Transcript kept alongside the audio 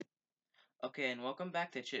Okay, and welcome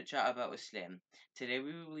back to Chit Chat about Islam. Today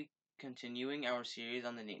we will be continuing our series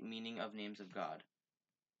on the meaning of names of God.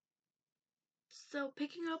 So,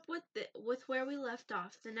 picking up with where we left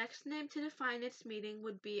off, the next name to define its meaning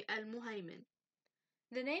would be Al-Muhaymin.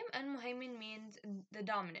 The name Al-Muhaymin means the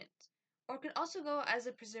dominant, or could also go as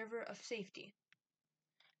a preserver of safety.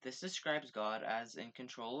 This describes God as in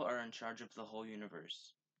control or in charge of the whole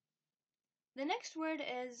universe. The next word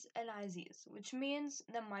is Al-Aziz, which means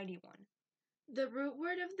the mighty one. The root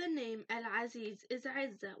word of the name Al-Aziz is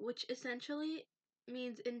Izza, which essentially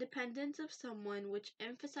means independence of someone, which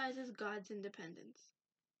emphasizes God's independence.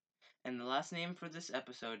 And the last name for this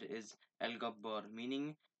episode is El Gabbar,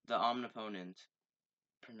 meaning the omnipotent.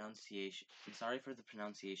 Pronunciation. I'm sorry for the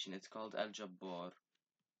pronunciation. It's called El Jabbar.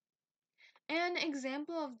 An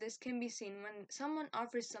example of this can be seen when someone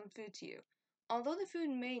offers some food to you. Although the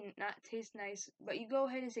food may not taste nice, but you go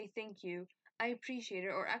ahead and say thank you, I appreciate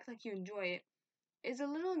it, or act like you enjoy it, is a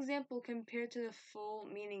little example compared to the full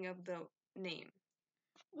meaning of the name.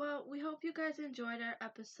 Well, we hope you guys enjoyed our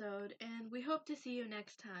episode, and we hope to see you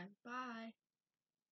next time. Bye.